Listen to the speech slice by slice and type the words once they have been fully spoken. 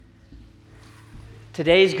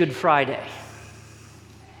Today is Good Friday.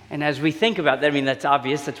 And as we think about that, I mean, that's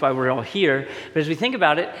obvious, that's why we're all here. But as we think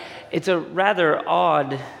about it, it's a rather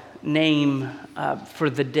odd name for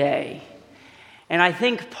the day. And I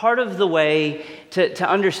think part of the way to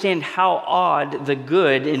understand how odd the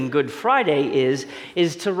good in Good Friday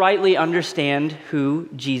is to rightly understand who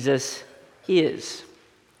Jesus is.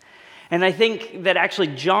 And I think that actually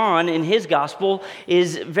John in his gospel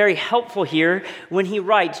is very helpful here when he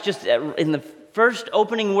writes just in the first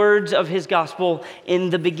opening words of his gospel, in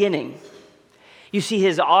the beginning. You see,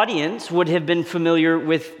 his audience would have been familiar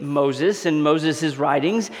with Moses and Moses'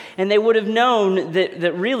 writings, and they would have known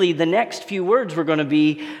that really the next few words were going to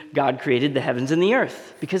be, God created the heavens and the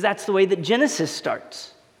earth, because that's the way that Genesis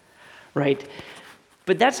starts, right?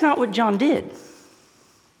 But that's not what John did.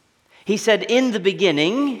 He said, in the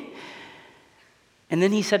beginning, and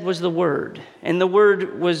then he said was the Word, and the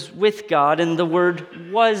Word was with God, and the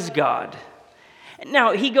Word was God.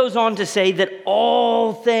 Now, he goes on to say that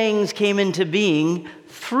all things came into being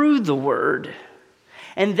through the Word,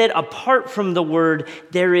 and that apart from the Word,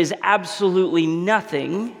 there is absolutely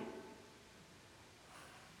nothing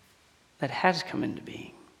that has come into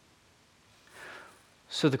being.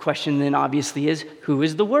 So the question then obviously is, who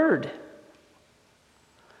is the Word?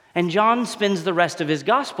 And John spends the rest of his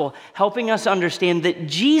gospel helping us understand that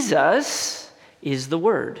Jesus is the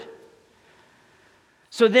Word.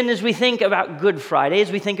 So then as we think about Good Friday,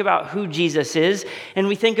 as we think about who Jesus is, and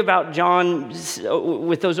we think about John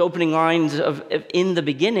with those opening lines of in the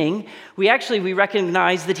beginning, we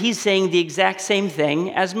recognize that he's saying the exact same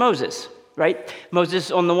thing as Moses, right?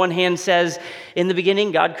 Moses on the one hand says, in the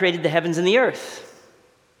beginning, God created the heavens and the earth.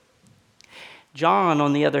 John,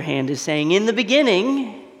 on the other hand, is saying, in the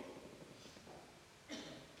beginning,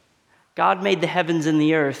 God made the heavens and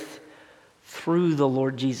the earth through the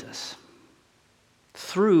Lord Jesus,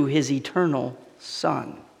 through his eternal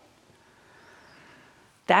Son.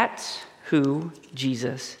 That's who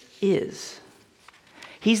Jesus is.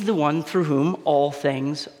 He's the one through whom all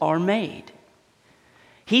things are made.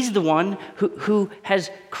 He's the one who has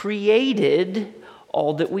created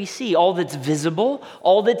all that we see, all that's visible,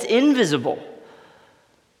 all that's invisible.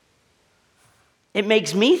 It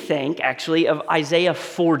makes me think, actually, of Isaiah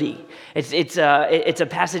 40. It's a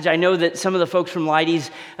passage I know that some of the folks from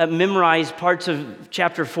Leidy's memorized parts of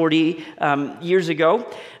chapter 40 years ago.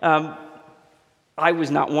 I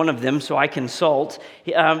was not one of them, so I consult.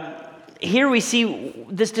 Here we see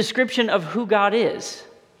this description of who God is.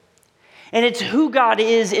 And it's who God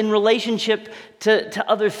is in relationship to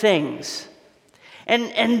other things.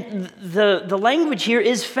 And the language here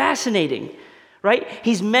is fascinating. Right?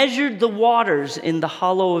 He's measured the waters in the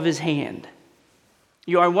hollow of his hand.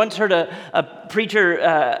 I once heard a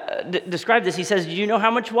preacher describe this. He says, do you know how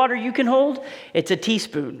much water you can hold? It's a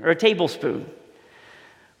teaspoon or a tablespoon.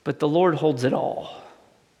 But the Lord holds it all.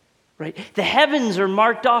 Right? The heavens are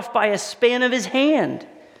marked off by a span of his hand.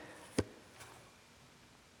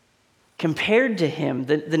 Compared to him,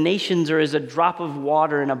 the nations are as a drop of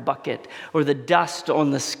water in a bucket or the dust on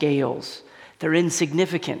the scales. They're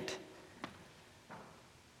insignificant.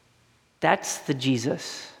 That's the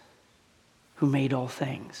Jesus who made all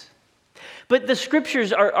things. But the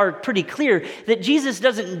scriptures are pretty clear that Jesus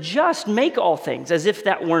doesn't just make all things, as if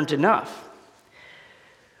that weren't enough.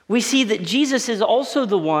 We see that Jesus is also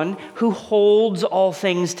the one who holds all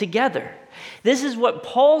things together. This is what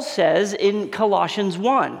Paul says in Colossians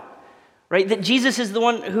 1, right? That Jesus is the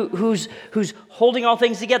one who's holding all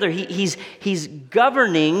things together. He's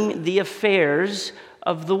governing the affairs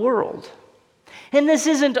of the world. And this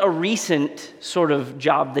isn't a recent sort of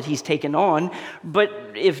job that he's taken on, but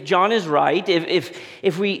if John is right,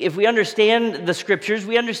 if we understand the scriptures,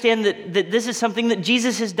 we understand that this is something that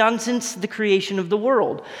Jesus has done since the creation of the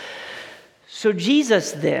world. So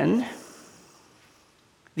Jesus then,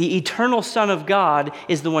 the eternal Son of God,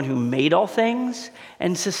 is the one who made all things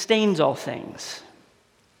and sustains all things.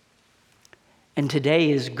 And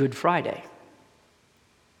today is Good Friday.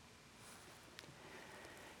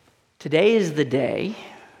 Today is the day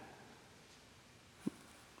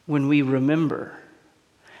when we remember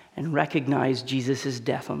and recognize Jesus'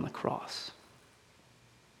 death on the cross.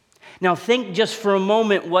 Now think just for a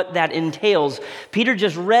moment what that entails. Peter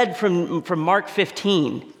just read from Mark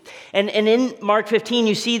 15. And in Mark 15,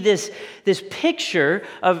 you see this picture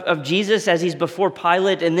of Jesus as he's before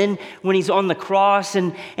Pilate, and then when he's on the cross,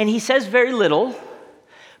 and he says very little.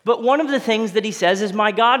 But one of the things that he says is,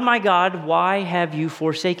 my God, why have you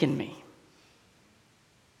forsaken me?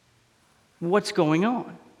 What's going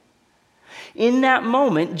on? In that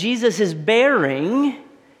moment, Jesus is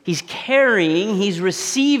he's carrying, he's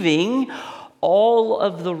receiving all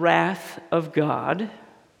of the wrath of God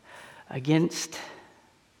against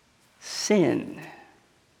sin.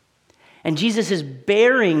 And Jesus is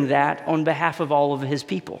bearing that on behalf of all of his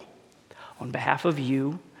people, on behalf of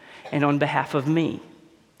you and on behalf of me.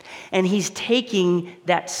 And he's taking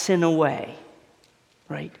that sin away,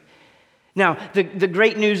 right? Now, the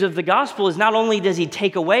great news of the gospel is not only does he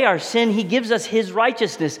take away our sin, he gives us his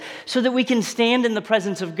righteousness so that we can stand in the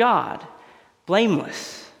presence of God,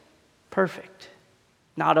 blameless, perfect.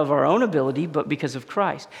 Not of our own ability, but because of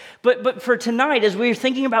Christ. But for tonight, as we're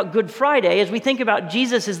thinking about Good Friday, as we think about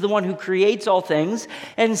Jesus as the one who creates all things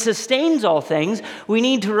and sustains all things, we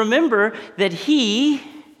need to remember that he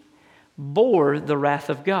bore the wrath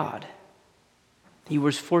of God. He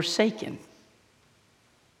was forsaken.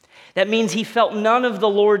 That means he felt none of the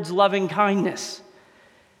Lord's loving kindness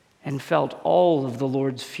and felt all of the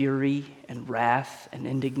Lord's fury and wrath and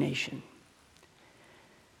indignation.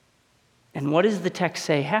 And what does the text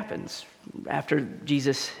say happens after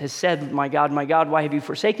Jesus has said, my God, why have you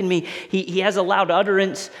forsaken me? He has a loud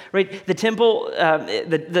utterance, right? The temple,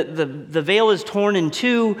 the veil is torn in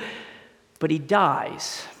two, but he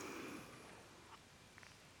dies.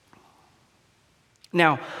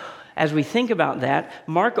 Now, as we think about that,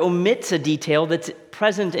 Mark omits a detail that's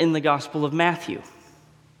present in the Gospel of Matthew.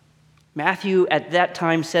 Matthew at that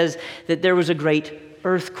time says that there was a great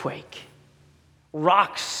earthquake.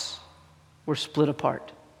 Rocks were split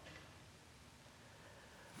apart.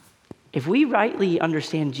 If we rightly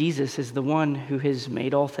understand Jesus as the one who has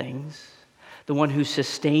made all things, the one who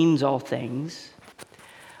sustains all things,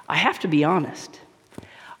 I have to be honest,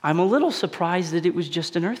 I'm a little surprised that it was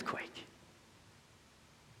just an earthquake.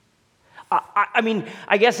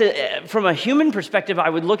 I guess from a human perspective, I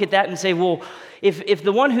would look at that and say, well, if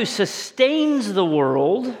the one who sustains the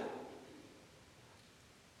world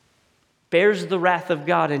bears the wrath of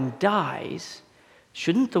God and dies,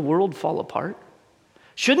 shouldn't the world fall apart?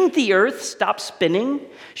 Shouldn't the earth stop spinning?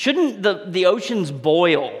 Shouldn't the oceans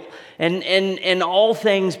boil and all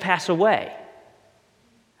things pass away?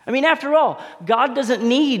 I mean, after all, God doesn't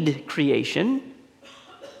need creation.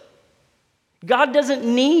 God doesn't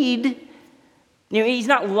need... he's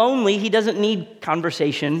not lonely. He doesn't need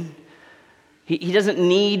conversation. He doesn't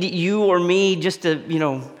need you or me just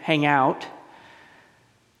to, hang out.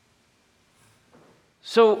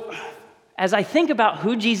 So as I think about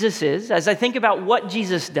who Jesus is, as I think about what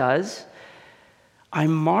Jesus does, I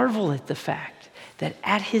marvel at the fact that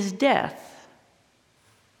at his death,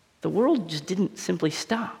 the world just didn't simply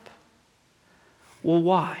stop. Well,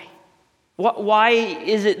 why? Why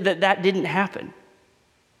is it that didn't happen?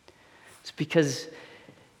 It's because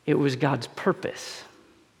it was God's purpose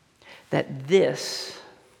that this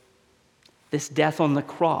death on the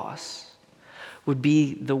cross would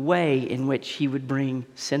be the way in which he would bring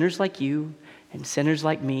sinners like you and sinners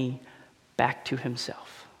like me back to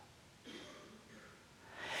himself.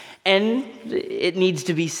 And it needs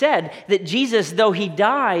to be said that Jesus, though he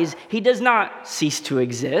dies, he does not cease to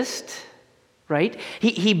exist. Right?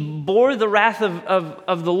 He bore the wrath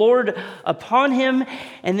of the Lord upon him,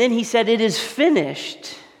 and then he said, it is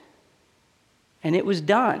finished, and it was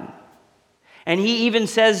done. And he even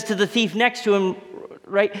says to the thief next to him,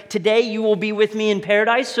 right, today you will be with me in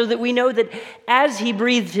paradise, so that we know that as he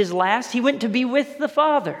breathed his last, he went to be with the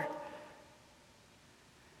Father.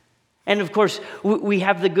 And of course, we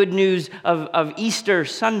have the good news of Easter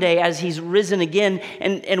Sunday as he's risen again,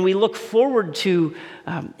 and we look forward to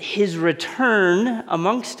his return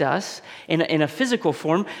amongst us in a physical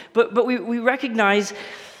form. But we recognize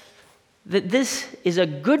that this is a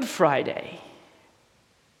Good Friday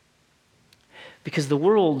because the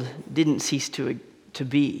world didn't cease to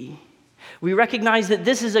be. We recognize that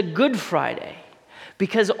this is a Good Friday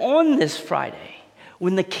because on this Friday,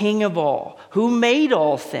 when the King of all, who made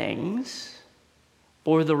all things,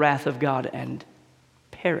 bore the wrath of God and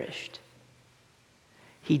perished,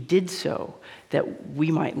 he did so that we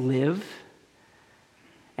might live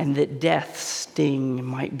and that death's sting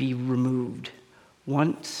might be removed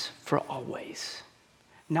once for always.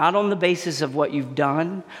 Not on the basis of what you've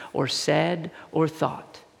done or said or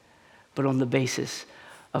thought, but on the basis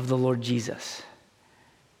of the Lord Jesus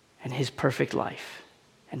and his perfect life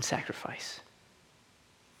and sacrifice.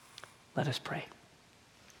 Let us pray.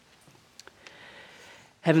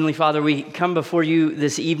 Heavenly Father, we come before you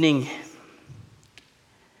this evening.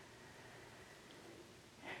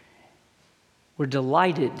 We're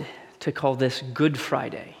delighted to call this Good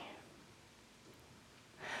Friday.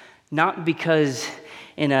 Not because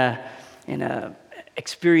in a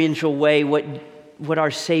experiential way what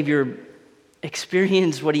our Savior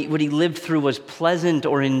experienced, what he lived through was pleasant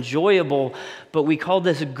or enjoyable, but we call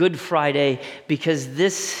this a Good Friday because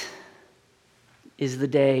this is the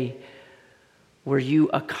day where you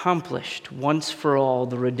accomplished once for all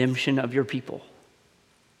the redemption of your people.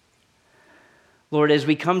 Lord, as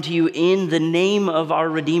we come to you in the name of our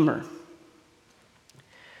Redeemer,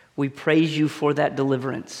 we praise you for that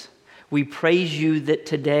deliverance. We praise you that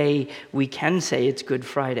today we can say it's Good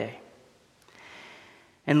Friday.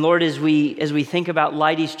 And Lord, as we think about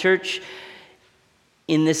Leidy's Church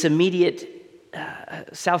in this immediate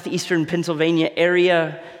southeastern Pennsylvania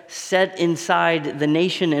area, set inside the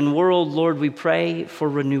nation and world, Lord, we pray for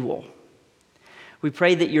renewal. We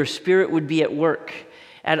pray that your Spirit would be at work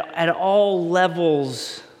at all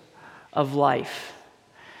levels of life.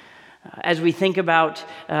 As we think about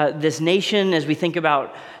this nation, as we think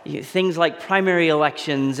about things like primary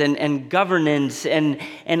elections and governance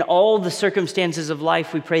and all the circumstances of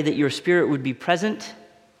life, we pray that your Spirit would be present,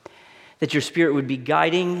 that your Spirit would be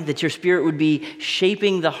guiding, that your Spirit would be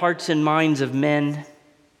shaping the hearts and minds of men,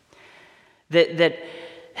 that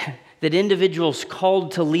individuals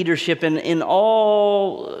called to leadership in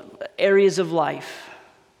all areas of life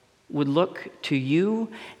would look to you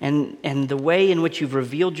and the way in which you've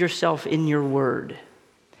revealed yourself in your word.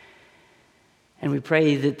 And we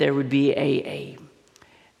pray that there would be a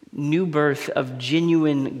new birth of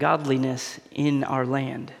genuine godliness in our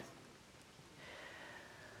land.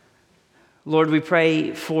 Lord, we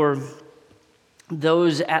pray for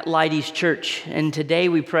those at Leidy's Church, and today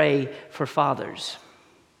we pray for fathers.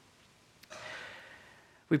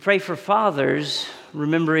 We pray for fathers,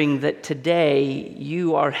 remembering that today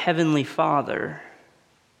you, our Heavenly Father,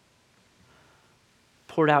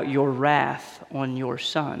 poured out your wrath on your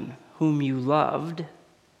Son, whom you loved,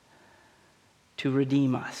 to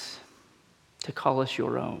redeem us, to call us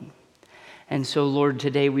your own. And so, Lord,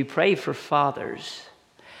 today we pray for fathers,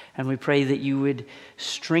 and we pray that you would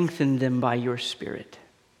strengthen them by your Spirit,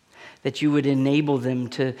 that you would enable them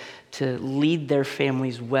to lead their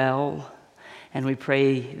families well. And we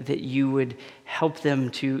pray that you would help them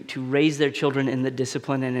to raise their children in the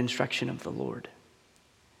discipline and instruction of the Lord.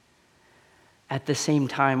 At the same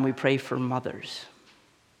time, we pray for mothers.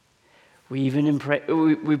 We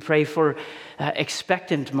pray for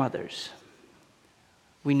expectant mothers.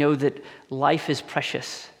 We know that life is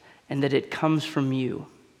precious and that it comes from you.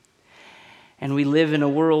 And we live in a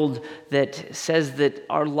world that says that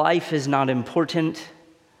our life is not important,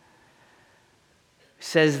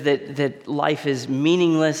 says that life is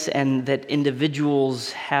meaningless and that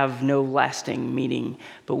individuals have no lasting meaning.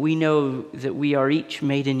 But we know that we are each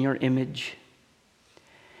made in your image.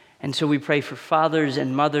 And so we pray for fathers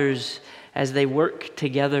and mothers as they work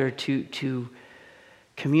together to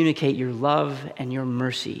communicate your love and your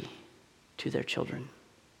mercy to their children.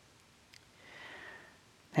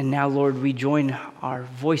 And now, Lord, we join our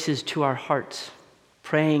voices to our hearts,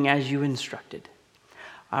 praying as you instructed.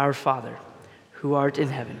 Our Father, who art in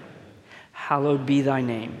heaven, hallowed be thy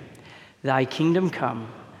name. Thy kingdom come,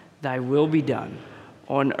 thy will be done,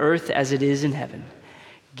 on earth as it is in heaven.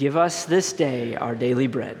 Give us this day our daily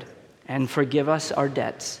bread, and forgive us our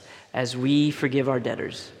debts as we forgive our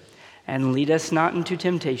debtors. And lead us not into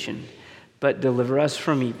temptation, but deliver us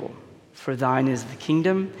from evil. For thine is the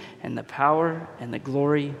kingdom and the power and the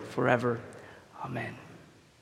glory forever. Amen.